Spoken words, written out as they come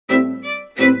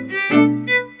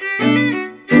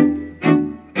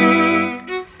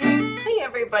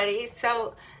everybody.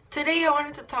 So today I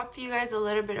wanted to talk to you guys a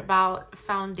little bit about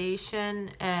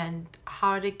foundation and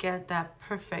how to get that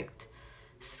perfect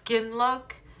skin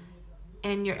look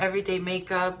in your everyday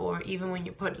makeup, or even when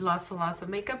you put lots and lots of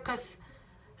makeup, because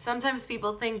sometimes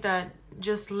people think that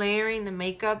just layering the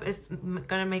makeup is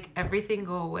gonna make everything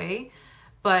go away.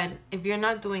 But if you're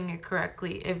not doing it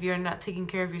correctly, if you're not taking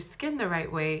care of your skin the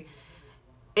right way,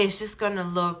 it's just gonna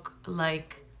look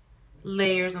like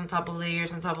layers on top of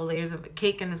layers on top of layers of a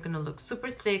cake, and it's gonna look super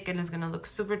thick and it's gonna look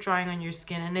super drying on your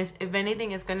skin. And if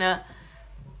anything, it's gonna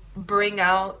bring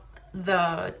out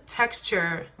the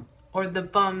texture or the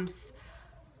bumps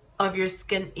of your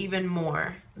skin even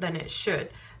more than it should.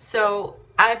 So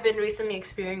I've been recently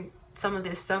experiencing some of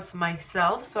this stuff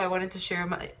myself, so I wanted to share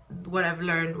what I've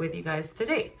learned with you guys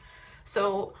today.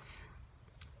 So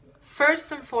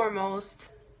first and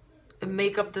foremost,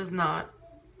 makeup does not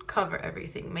cover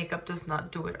everything. Makeup does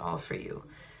not do it all for you.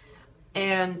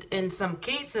 And in some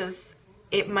cases,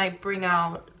 it might bring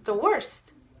out the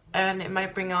worst, and it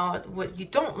might bring out what you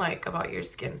don't like about your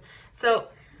skin. So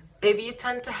if you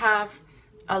tend to have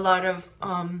a lot of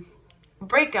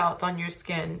breakouts on your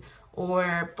skin,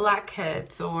 or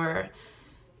blackheads, or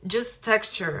just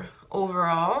texture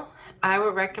overall, I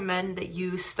would recommend that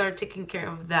you start taking care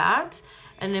of that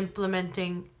and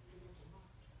implementing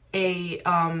a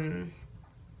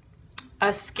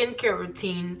skincare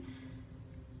routine.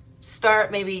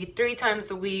 Start maybe 3 times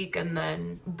a week and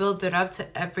then build it up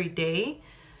to every day,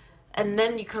 and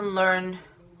then you can learn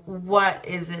what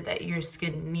is it that your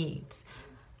skin needs.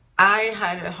 I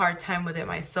had a hard time with it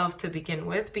myself to begin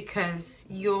with, because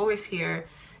you always hear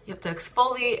you have to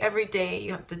exfoliate every day,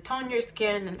 you have to tone your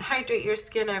skin and hydrate your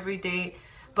skin every day,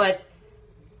 but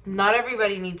not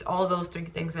everybody needs all those 3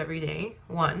 things every day.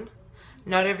 One,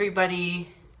 not everybody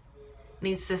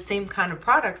needs the same kind of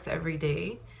products every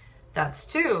day. That's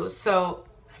 2. So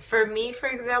for me, for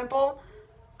example,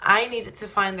 I needed to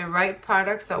find the right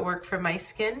products that work for my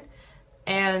skin,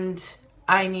 and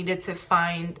I needed to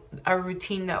find a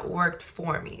routine that worked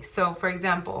for me. So for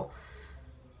example,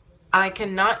 I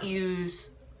cannot use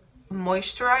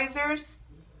moisturizers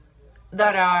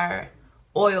that are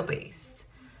oil-based.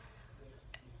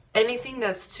 Anything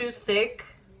that's too thick,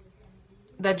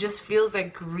 that just feels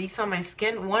like grease on my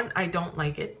skin, 1, I don't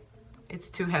like it. It's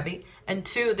too heavy. And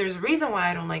 2, there's a reason why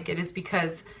I don't like it, is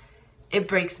because it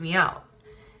breaks me out.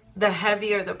 The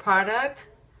heavier the product,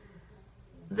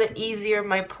 the easier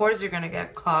my pores are gonna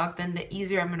get clogged, and the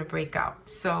easier I'm gonna break out.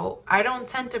 So I don't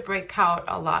tend to break out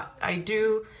a lot. I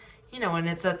do, you know, when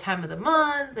it's that time of the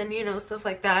month and, you know, stuff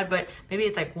like that, but maybe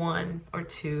it's like 1 or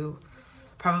 2,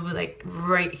 probably like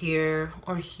right here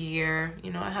or here.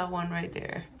 You know, I have one right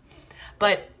there.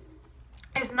 But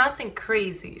it's nothing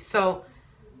crazy. So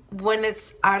when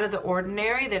it's out of the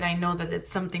ordinary, then I know that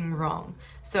it's something wrong.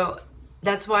 So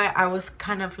that's why I was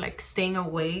kind of like staying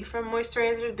away from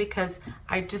moisturizers, because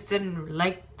I just didn't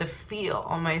like the feel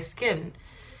on my skin.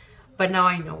 But now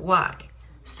I know why.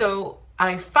 So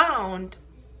I found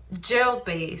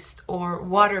gel-based or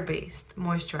water-based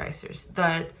moisturizers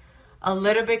that a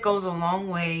little bit goes a long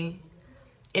way.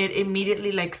 It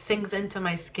immediately like sinks into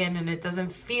my skin and it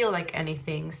doesn't feel like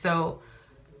anything. So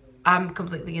I'm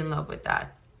completely in love with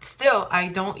that. Still, I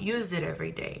don't use it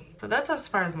every day. So that's as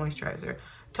far as moisturizer.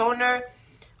 Toner,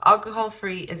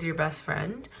 alcohol-free is your best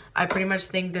friend. I pretty much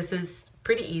think this is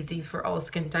pretty easy for all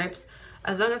skin types.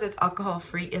 As long as it's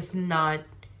alcohol-free, it's not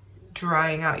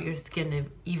drying out your skin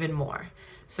even more.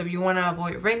 So if you want to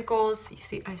avoid wrinkles, you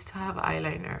see I still have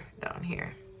eyeliner down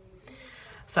here.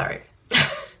 Sorry.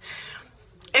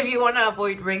 If you want to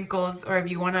avoid wrinkles, or if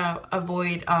you want to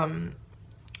avoid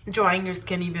drying your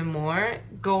skin even more,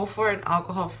 go for an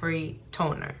alcohol-free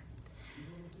toner.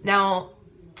 Now,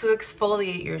 to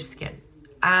exfoliate your skin,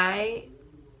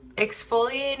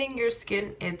 exfoliating your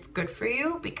skin, it's good for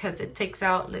you because it takes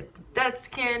out like the dead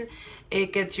skin.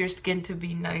 It gets your skin to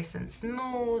be nice and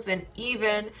smooth and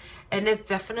even, and it's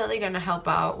definitely going to help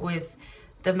out with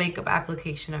the makeup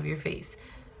application of your face.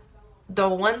 The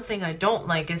one thing I don't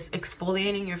like is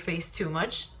exfoliating your face too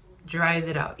much. Dries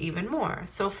it out even more.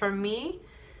 So for me,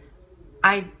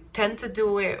 I tend to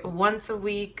do it once a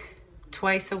week,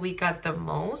 twice a week at the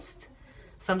most.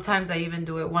 Sometimes I even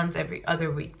do it once every other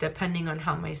week, depending on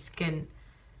how my skin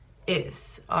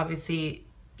is. Obviously,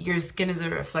 your skin is a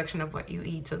reflection of what you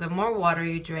eat. So the more water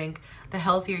you drink, the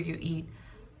healthier you eat,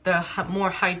 the more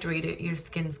hydrated your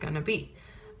skin's gonna be.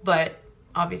 But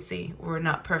obviously, we're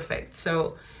not perfect.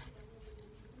 So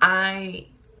I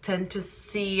tend to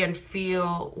see and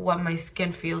feel what my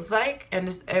skin feels like, and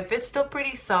if it's still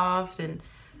pretty soft and,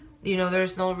 you know,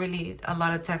 there's no really a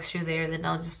lot of texture there, then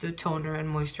I'll just do toner and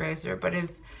moisturizer. But if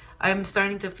I'm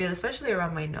starting to feel, especially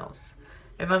around my nose,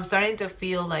 if I'm starting to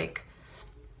feel like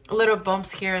little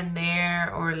bumps here and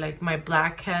there, or like my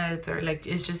blackheads, or like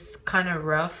it's just kind of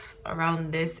rough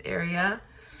around this area,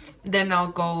 then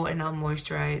I'll go and I'll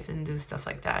moisturize and do stuff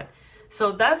like that.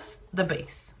 So that's the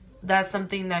base. That's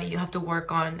something that you have to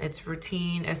work on. It's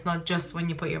routine. It's not just when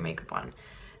you put your makeup on.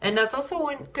 And that's also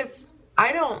when, because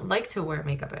I don't like to wear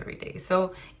makeup every day.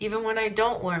 So even when I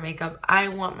don't wear makeup, I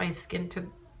want my skin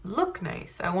to look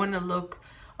nice. I want to look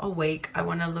awake. I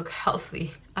want to look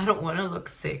healthy. I don't want to look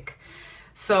sick.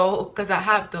 So, because I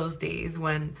have those days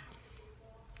when,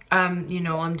 you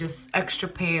know, I'm just extra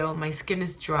pale, my skin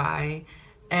is dry,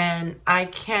 and I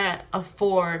can't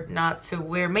afford not to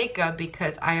wear makeup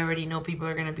because I already know people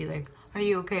are going to be like, are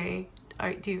you okay?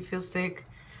 Do you feel sick?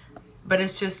 But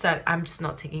it's just that I'm just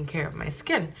not taking care of my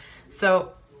skin.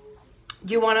 So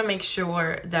you want to make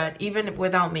sure that even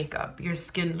without makeup, your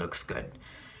skin looks good.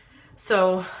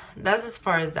 So that's as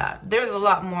far as that. There's a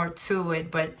lot more to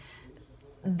it, but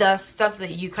the stuff that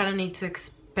you kind of need to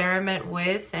experiment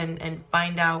with and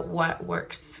find out what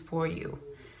works for you.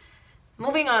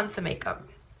 Moving on to makeup.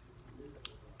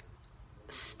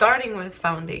 Starting with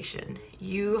foundation,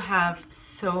 you have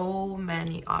so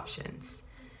many options.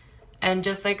 And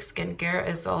just like skincare,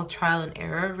 is all trial and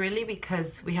error, really,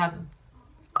 because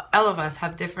all of us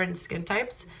have different skin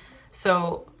types.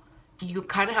 So you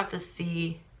kind of have to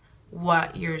see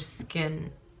what your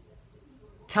skin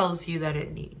tells you that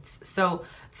it needs. So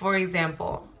for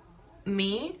example,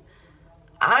 me,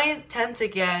 I tend to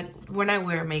get, when I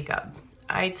wear makeup,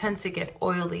 I tend to get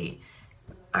oily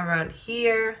around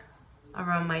here,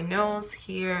 around my nose,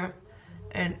 here,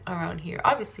 and around here.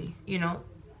 Obviously, you know,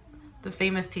 the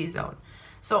famous T-zone.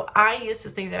 So I used to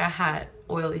think that I had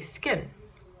oily skin.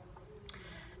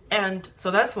 And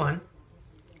so that's one.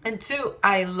 And two,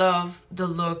 I love the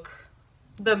look,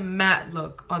 the matte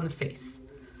look on the face.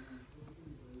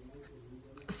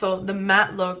 So the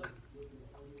matte look,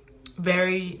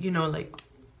 very, you know, like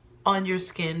on your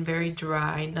skin, very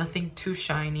dry, nothing too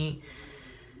shiny.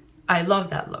 I love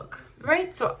that look,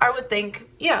 right? So I would think,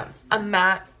 yeah, a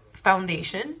matte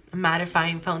foundation, a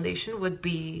mattifying foundation would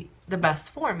be the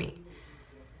best for me.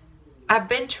 I've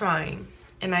been trying,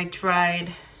 and I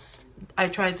tried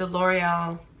the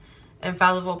L'Oreal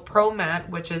Infallible Pro Matte,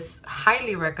 which is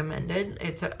highly recommended.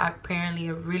 It's apparently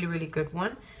a really, really good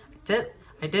one.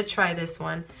 I did try this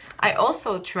one. I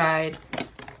also tried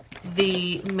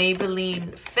the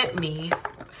Maybelline Fit Me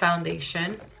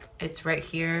foundation. It's right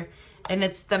here, and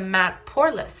it's the matte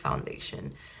poreless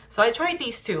foundation. So I tried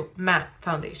these two matte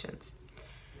foundations,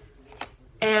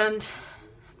 and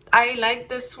I like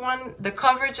this one. The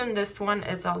coverage in this one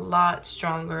is a lot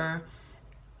stronger,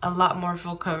 a lot more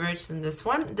full coverage than this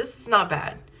one. This is not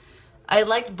bad. I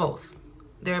liked both.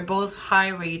 They're both high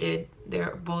rated.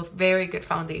 They're both very good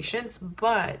foundations,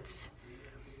 but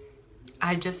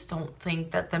I just don't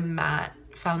think that the matte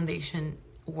foundation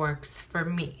works for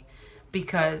me,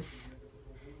 because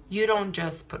you don't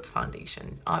just put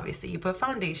foundation. Obviously, you put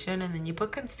foundation, and then you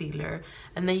put concealer,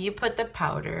 and then you put the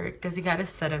powder, because you got to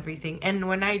set everything. And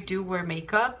when I do wear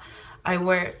makeup, I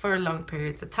wear it for long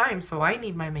periods of time, so I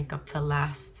need my makeup to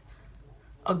last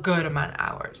a good amount of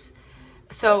hours.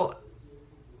 So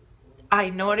I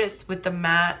noticed with the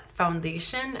matte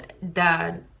foundation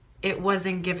that it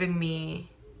wasn't giving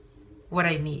me what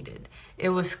I needed. It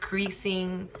was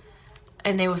creasing,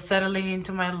 and it was settling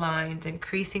into my lines and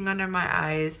creasing under my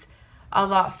eyes a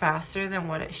lot faster than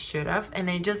what it should have.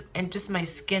 And just my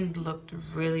skin looked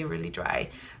really, really dry.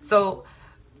 So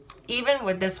even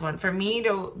with this one, for me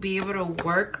to be able to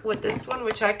work with this one,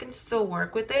 which I can still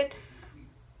work with it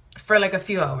for like a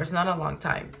few hours, not a long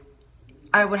time,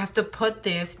 I would have to put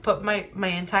my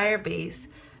entire base,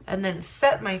 and then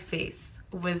set my face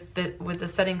with the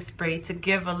setting spray to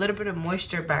give a little bit of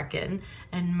moisture back in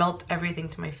and melt everything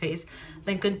to my face.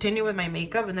 Then continue with my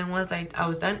makeup, and then once I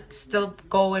was done, still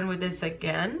go in with this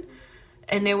again,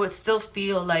 and it would still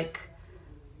feel like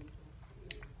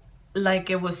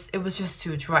it was just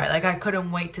too dry. Like I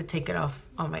couldn't wait to take it off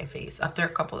on my face after a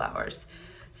couple hours.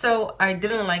 So I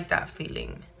didn't like that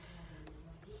feeling.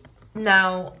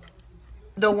 Now,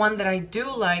 the one that I do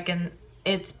like, and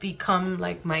it's become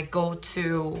like my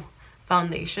go-to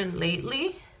foundation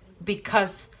lately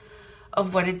because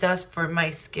of what it does for my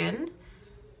skin,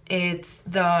 it's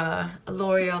the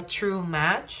L'Oreal True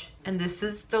Match, and this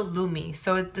is the Lumi.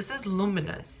 So this is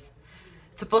luminous.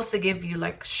 It's supposed to give you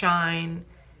like shine,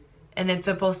 and it's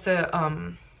supposed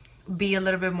to be a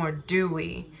little bit more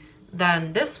dewy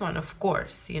than this one, of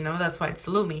course, you know, that's why it's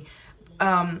Lumi.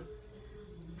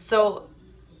 So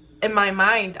in my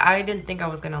mind, I didn't think I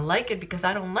was gonna like it because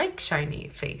I don't like shiny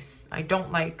face. I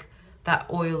don't like that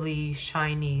oily,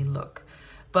 shiny look.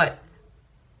 But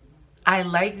I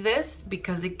like this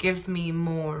because it gives me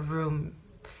more room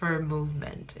for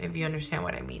movement, if you understand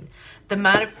what I mean. The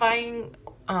mattifying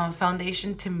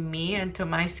foundation, to me and to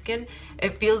my skin,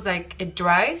 it feels like it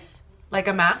dries like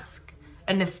a mask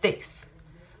and it stays.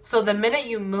 So the minute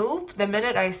you move, the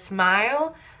minute I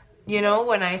smile, you know,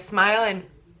 when I smile and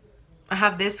I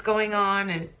have this going on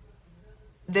and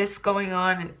this going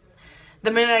on, and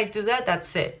the minute I do that,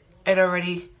 that's it. It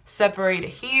already separated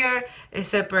here, it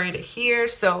separated here.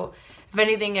 So if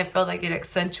anything, it felt like it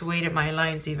accentuated my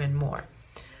lines even more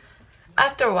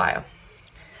after a while,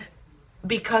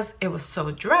 because it was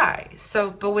so dry.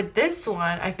 But with this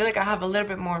one, I feel like I have a little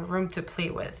bit more room to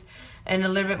play with, and a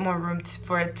little bit more room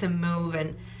for it to move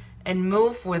and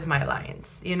move with my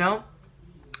lines, you know?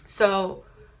 So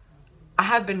I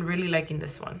have been really liking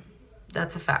this one.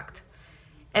 That's a fact.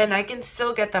 And I can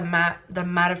still get the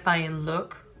mattifying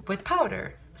look with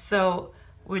powder. So,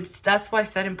 that's why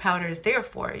setting powder is there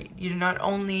for.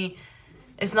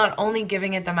 It's not only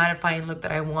giving it the mattifying look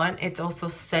that I want, it's also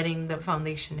setting the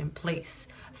foundation in place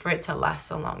for it to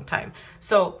last a long time.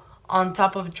 So on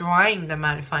top of drying the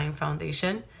mattifying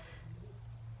foundation,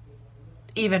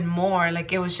 even more,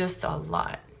 like, it was just a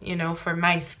lot, you know, for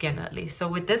my skin at least. So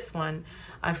with this one,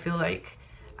 I feel like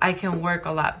I can work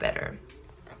a lot better.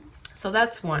 So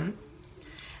that's one.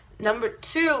 Number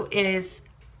 2 is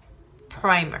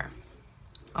primer.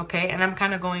 Okay, and I'm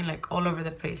kind of going like all over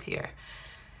the place here.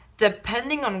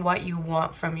 Depending on what you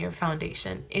want from your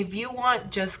foundation. If you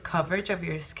want just coverage of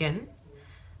your skin,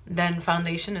 then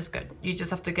foundation is good. You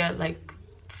just have to get like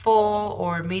full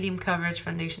or medium coverage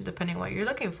foundation depending on what you're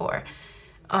looking for.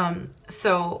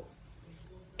 So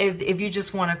if you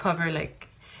just want to cover, like,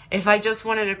 if I just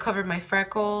wanted to cover my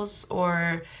freckles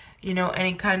or, you know,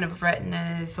 any kind of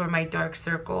redness or my dark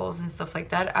circles and stuff like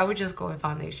that, I would just go with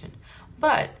foundation.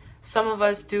 But some of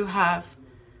us do have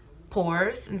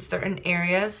pores in certain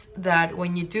areas that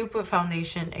when you do put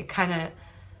foundation, it kind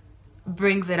of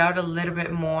brings it out a little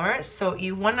bit more. So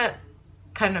you want to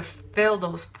kind of fill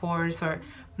those pores or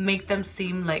make them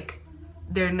seem like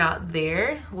they're not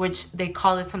there, which they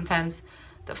call it sometimes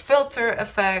the filter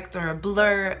effect or a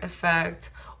blur effect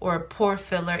or a pore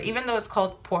filler. Even though it's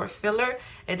called pore filler,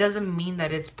 it doesn't mean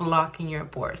that it's blocking your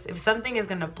pores. If something is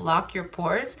going to block your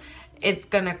pores, it's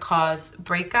going to cause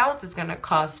breakouts, it's going to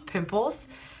cause pimples,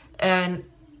 and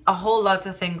a whole lot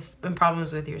of things and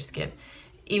problems with your skin.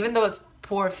 Even though it's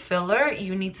pore filler,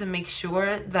 you need to make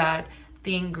sure that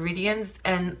the ingredients,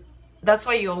 and that's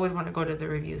why you always want to go to the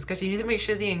reviews, because you need to make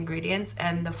sure the ingredients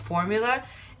and the formula,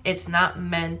 it's not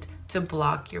meant to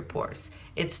block your pores.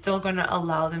 It's still going to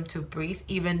allow them to breathe,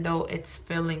 even though it's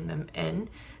filling them in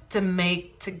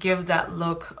to give that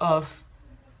look of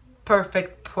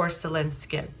perfect porcelain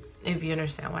skin, if you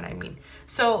understand what I mean.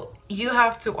 So you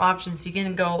have 2 options. You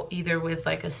can go either with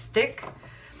like a stick.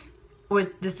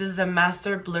 This is a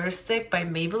Master Blur Stick by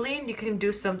Maybelline. You can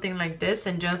do something like this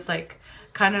and just like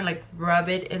kind of like rub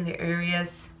it in the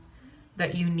areas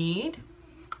that you need,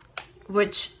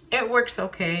 which it works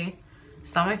okay.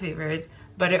 It's not my favorite,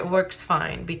 but it works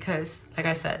fine because, like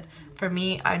I said, for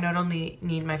me, I not only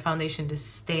need my foundation to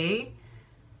stay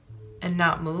and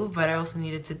not move, but I also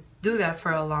needed to do that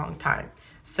for a long time.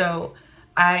 So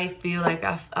I feel like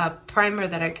a primer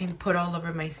that I can put all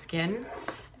over my skin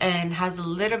and has a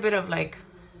little bit of like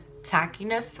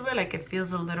tackiness to it, like it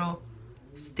feels a little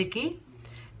sticky,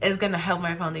 is gonna help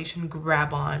my foundation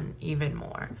grab on even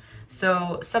more.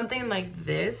 So something like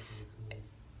this,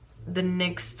 the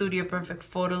NYX Studio Perfect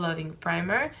Photo Loving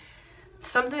Primer,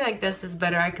 something like this is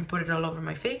better. I can put it all over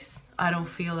my face. I don't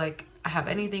feel like I have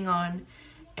anything on,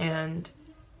 and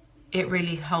it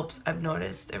really helps. I've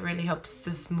noticed it really helps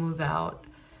to smooth out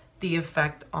the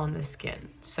effect on the skin.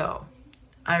 So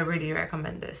I really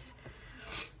recommend this.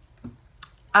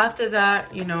 After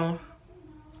that, you know,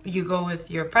 you go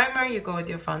with your primer, you go with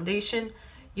your foundation.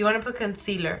 You want to put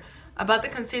concealer. About the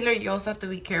concealer, you also have to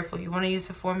be careful. You want to use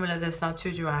a formula that's not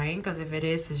too drying, because if it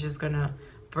is, it's just gonna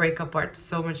break apart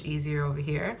so much easier over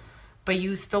here. But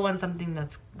you still want something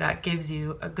that gives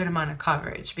you a good amount of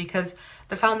coverage, because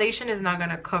the foundation is not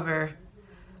gonna cover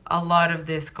a lot of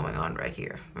this going on right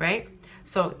here, right?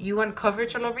 So you want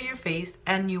coverage all over your face,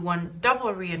 and you want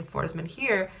double reinforcement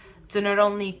here to not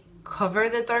only cover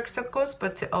the dark circles,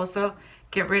 but to also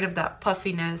get rid of that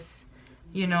puffiness,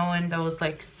 you know, and those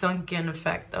like sunken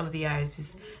effect of the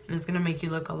eyes. And it's gonna make you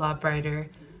look a lot brighter,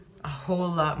 a whole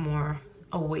lot more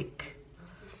awake.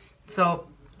 So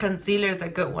concealer is a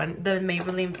good one. The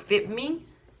Maybelline Fit Me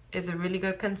is a really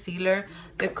good concealer.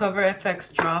 The Cover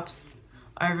FX drops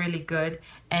are really good,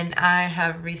 and I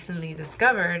have recently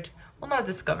discovered well, not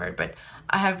discovered, but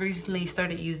I have recently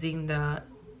started using the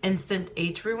Instant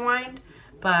Age Rewind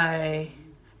by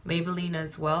Maybelline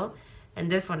as well,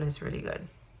 and this one is really good.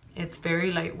 It's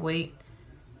very lightweight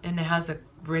and it has a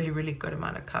really good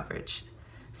amount of coverage,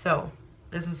 so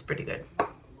this one's pretty good.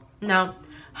 Now,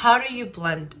 how do you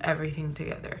blend everything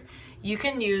together? You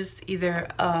can use either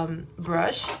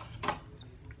brush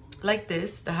like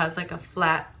this that has like a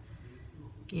flat,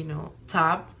 you know,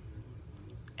 top,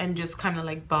 and just kind of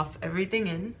like buff everything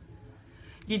in.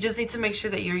 You just need to make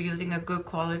sure that you're using a good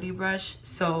quality brush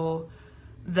so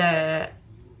the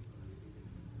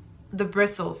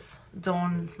bristles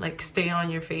don't like stay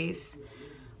on your face,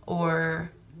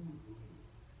 or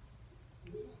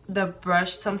the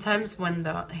brush, sometimes when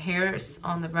the hairs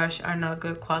on the brush are not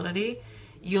good quality,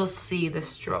 you'll see the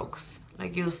strokes,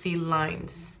 like you'll see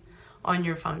lines on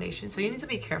your foundation, so you need to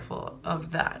be careful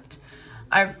of that.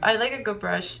 I like a good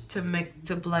brush to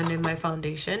blend in my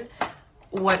foundation.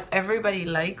 What everybody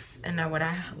likes, and what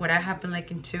I have been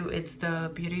liking too, it's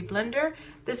the Beauty Blender.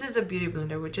 This is a Beauty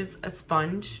Blender, which is a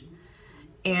sponge,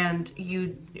 and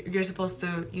you're supposed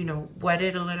to, you know, wet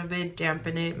it a little bit,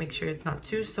 dampen it, make sure it's not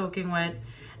too soaking wet,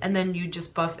 and then you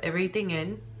just buff everything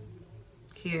in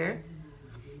here,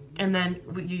 and then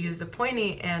you use the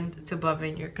pointy end to buff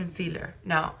in your concealer.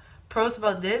 Now, pros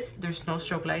about this, there's no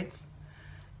stroke lights.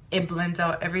 It blends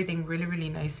out everything really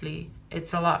nicely.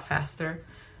 It's a lot faster.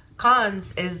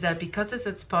 Cons is that because it's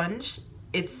a sponge,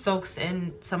 it soaks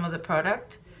in some of the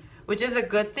product, which is a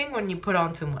good thing when you put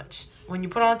on too much. When you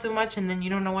put on too much and then you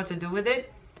don't know what to do with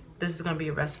it, this is gonna be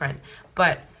your best friend.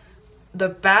 But the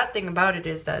bad thing about it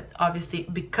is that obviously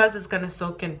because it's gonna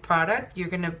soak in product, you're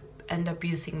gonna end up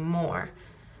using more.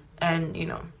 And you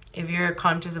know, if you're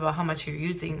conscious about how much you're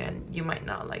using, then you might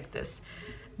not like this.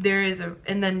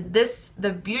 And then the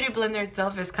Beauty Blender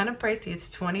itself is kind of pricey. It's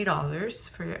 $20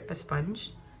 for a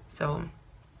sponge. So,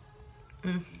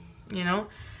 you know,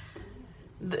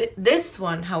 this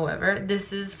one, however,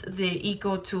 this is the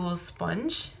Eco Tool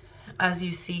sponge. As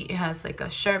you see, it has like a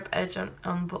sharp edge on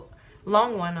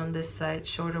long one on this side,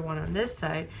 shorter one on this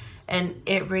side, and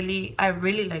I really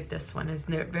like this one. It's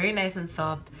very nice and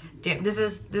soft. This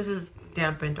is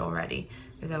dampened already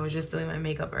because I was just doing my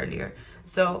makeup earlier.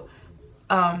 So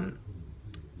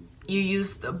you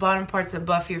use the bottom parts to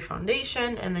buff your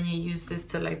foundation, and then you use this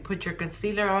to like put your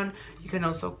concealer on. You can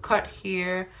also cut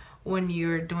here when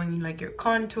you're doing like your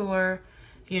contour,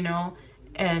 you know,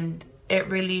 and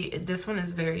this one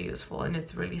is very useful and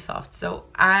it's really soft. So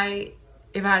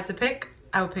if I had to pick,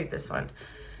 I would pick this one.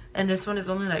 And this one is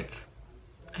only like,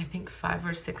 I think $5 or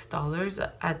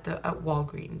 $6 at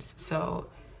Walgreens. So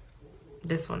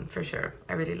this one for sure,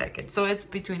 I really like it. So it's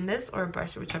between this or a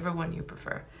brush, whichever one you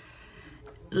prefer.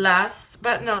 Last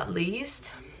but not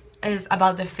least is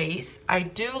about the face. I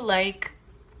do like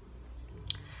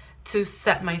to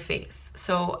set my face.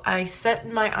 So I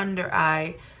set my under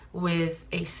eye with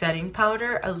a setting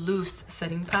powder, a loose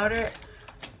setting powder.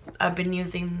 I've been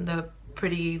using the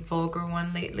Pretty Vulgar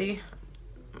one lately.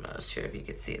 I'm not sure if you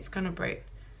can see, it's kind of bright.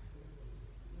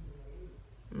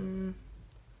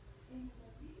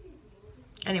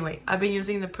 Anyway, I've been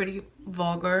using the Pretty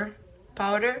Vulgar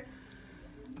powder,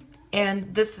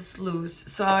 and this is loose,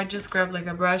 so I just grab like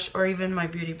a brush or even my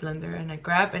Beauty Blender, and I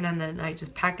grab and then I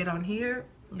just pack it on here,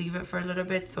 leave it for a little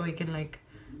bit so it can like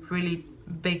really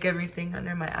bake everything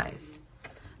under my eyes.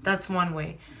 That's one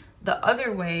way. The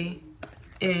other way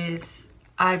is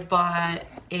I bought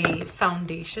a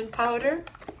foundation powder,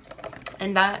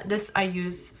 and this I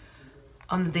use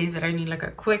on the days that I need like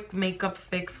a quick makeup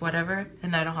fix, whatever,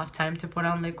 and I don't have time to put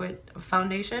on liquid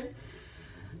foundation.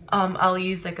 I'll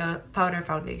use like a powder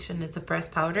foundation. It's a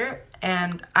pressed powder,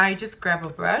 and I just grab a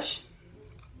brush,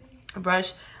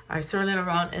 I swirl it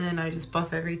around, and then I just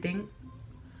buff everything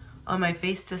on my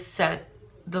face to set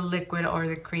the liquid or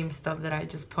the cream stuff that I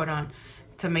just put on,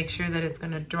 to make sure that it's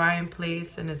gonna dry in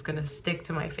place and it's gonna stick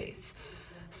to my face.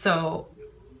 So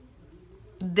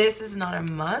this is not a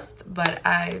must, but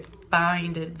I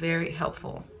find it very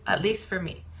helpful, at least for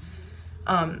me.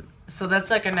 So that's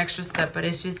like an extra step, but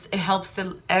it helps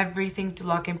everything to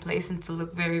lock in place and to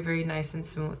look very nice and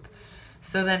smooth.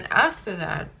 So then after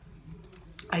that,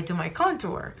 I do my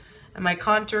contour. And my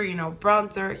contour, you know,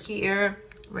 bronzer here,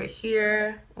 right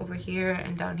here, over here,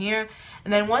 and down here.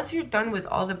 And then once you're done with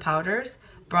all the powders,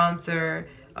 bronzer,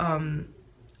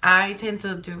 I tend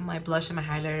to do my blush and my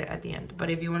highlighter at the end,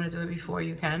 but if you want to do it before,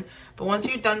 you can. But once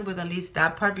you're done with at least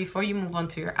that part, before you move on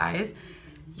to your eyes,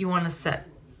 you want to set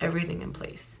everything in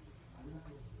place.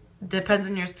 Depends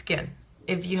on your skin.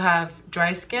 If you have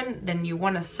dry skin, then you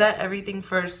want to set everything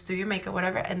first, do your makeup,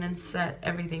 whatever, and then set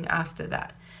everything after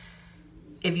that.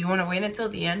 If you want to wait until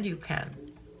the end, you can.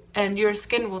 And your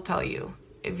skin will tell you.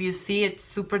 If you see it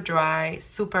super dry,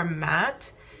 super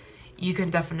matte, you can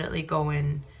definitely go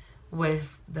in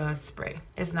with the spray.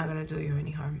 It's not going to do you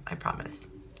any harm, I promise.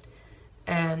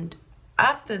 And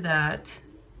after that,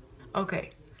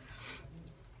 okay,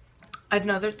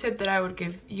 another tip that I would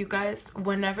give you guys,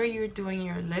 whenever you're doing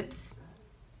your lips,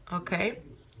 okay,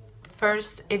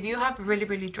 first, if you have really,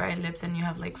 really dry lips and you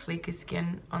have like flaky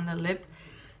skin on the lip,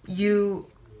 you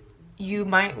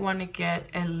might want to get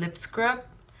a lip scrub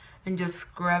and just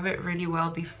scrub it really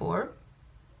well before.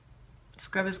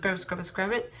 Scrub it, scrub it, scrub it,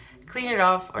 scrub it. Clean it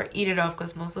off or eat it off,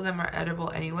 because most of them are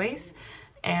edible anyways.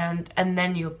 And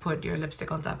then you'll put your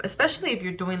lipstick on top, especially if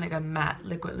you're doing like a matte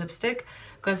liquid lipstick,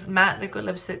 because matte liquid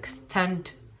lipsticks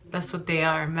tend, that's what they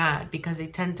are, matte, because they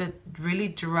tend to really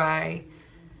dry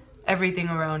everything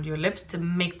around your lips to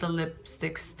make the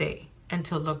lipstick stay and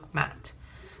to look matte.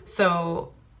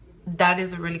 So that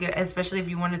is a really good, especially if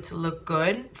you want it to look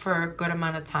good for a good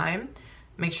amount of time.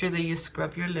 Make sure that you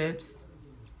scrub your lips.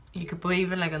 You could put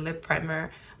even like a lip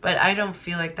primer, but I don't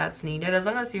feel like that's needed. As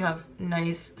long as you have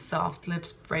nice soft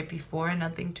lips right before and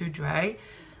nothing too dry,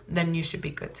 then you should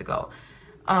be good to go.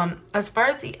 As far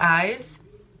as the eyes,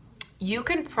 you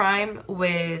can prime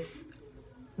with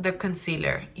the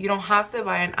concealer. You don't have to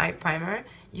buy an eye primer.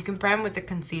 You can prime with the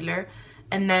concealer,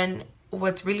 and then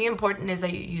what's really important is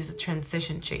that you use a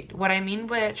transition shade. What I mean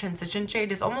by a transition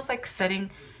shade is almost like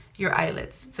setting your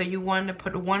eyelids. So you want to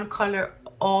put one color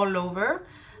all over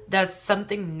that's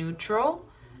something neutral.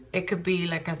 It could be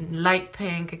like a light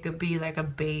pink, it could be like a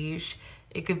beige,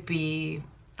 it could be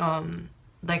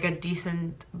like a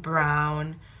decent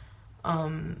brown,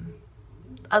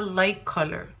 a light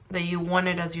color that you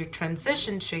wanted as your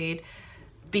transition shade,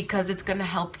 because it's going to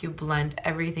help you blend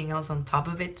everything else on top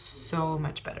of it so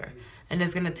much better. And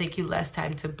it's going to take you less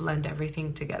time to blend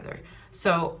everything together.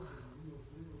 So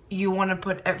you want to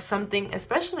put something,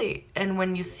 especially, and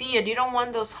when you see it, you don't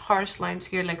want those harsh lines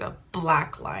here, like a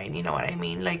black line, you know what I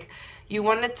mean? Like, you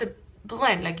want it to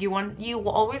blend. Like, you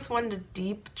always want the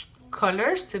deep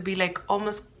colors to be like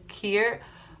almost here,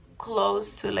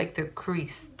 close to like the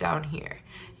crease down here.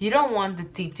 You don't want the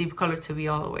deep color to be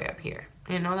all the way up here.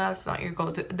 You know, that's not your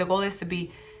goal. The goal is to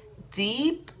be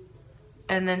deep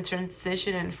and then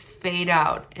transition and fade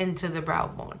out into the brow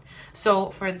bone. So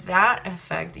for that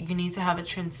effect, you need to have a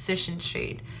transition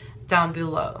shade down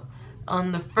below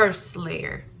on the first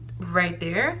layer right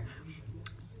there.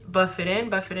 Buff it in,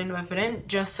 buff it in, buff it in,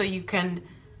 just so you can,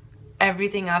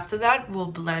 everything after that will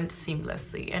blend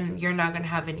seamlessly, and you're not gonna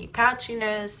have any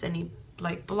patchiness, any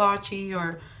like blotchy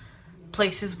or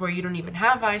places where you don't even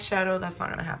have eyeshadow. That's not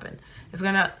gonna happen. It's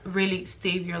gonna really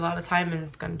save you a lot of time, and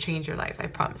it's gonna change your life, I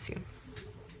promise you.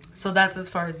 So that's as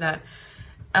far as that.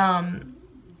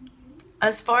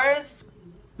 As far as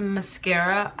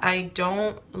mascara, I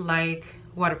don't like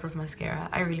waterproof mascara.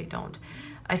 I really don't.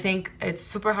 I think it's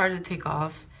super hard to take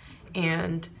off,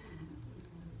 and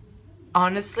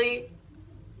honestly,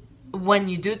 when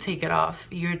you do take it off,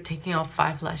 you're taking off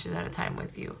 5 lashes at a time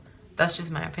with you. That's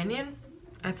just my opinion.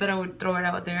 I thought I would throw it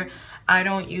out there. I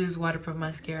don't use waterproof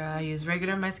mascara. I use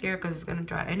regular mascara because it's gonna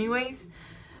dry anyways.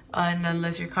 And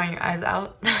unless you're crying your eyes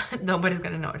out, nobody's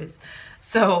gonna notice.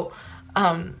 So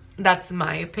that's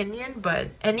my opinion. But,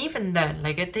 and even then,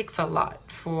 like, it takes a lot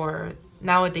for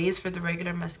nowadays for the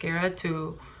regular mascara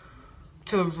to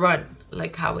run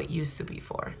like how it used to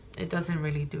before. It doesn't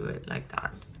really do it like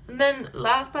that. And then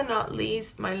last but not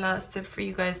least, my last tip for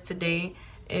you guys today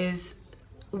is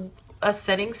a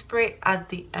setting spray at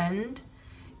the end.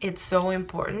 It's so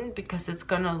important because it's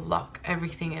gonna lock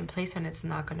everything in place and it's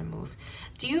not gonna move.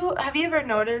 Have you ever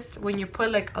noticed when you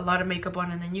put like a lot of makeup on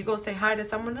and then you go say hi to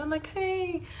someone and like,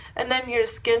 hey, and then your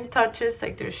skin touches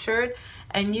like their shirt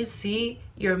and you see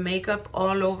your makeup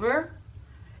all over?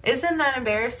 Isn't that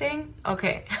embarrassing?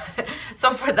 Okay.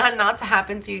 So for that not to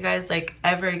happen to you guys like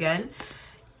ever again,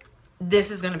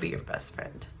 this is gonna be your best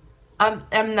friend.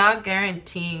 I'm not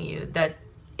guaranteeing you that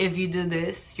if you do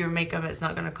this, your makeup is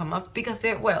not gonna come off, because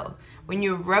it will. When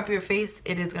you rub your face,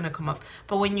 it is gonna come off.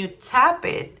 But when you tap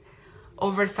it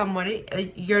over somebody,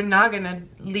 you're not gonna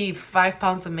leave 5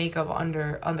 pounds of makeup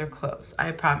under clothes.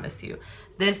 I promise you.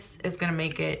 This is gonna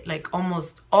make it like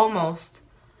almost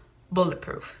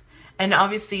bulletproof. And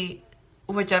obviously,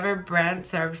 whichever brand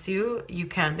serves you, you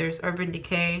can. There's Urban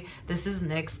Decay, this is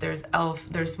NYX, there's e.l.f.,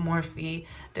 there's Morphe,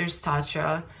 there's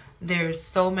Tatcha. There's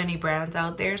so many brands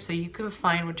out there, so you can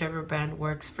find whichever brand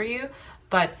works for you.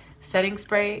 But setting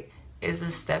spray is a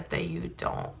step that you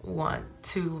don't want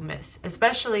to miss,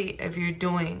 especially if you're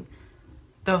doing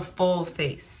the full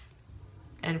face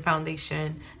and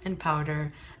foundation and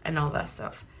powder and all that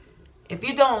stuff. If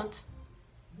you don't,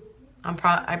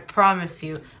 I promise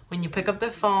you, when you pick up the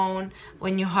phone,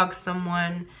 when you hug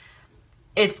someone,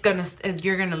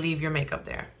 you're gonna leave your makeup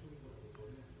there.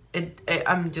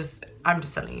 I'm just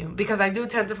telling you, because I do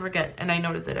tend to forget, and I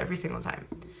notice it every single time.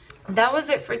 That was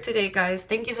it for today, guys.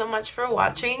 Thank you so much for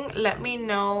watching. Let me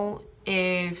know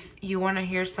if you want to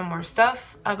hear some more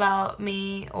stuff about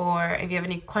me, or if you have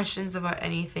any questions about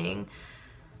anything.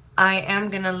 I am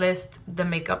gonna list the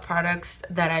makeup products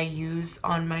that I use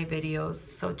on my videos,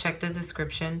 so check the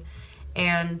description,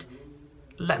 and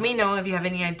let me know if you have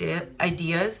any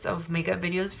ideas of makeup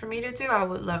videos for me to do. I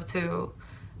would love to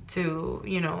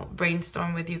you know,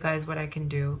 brainstorm with you guys what I can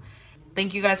do.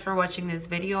 Thank you guys for watching this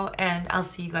video, and I'll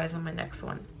see you guys on my next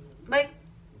one. Bye.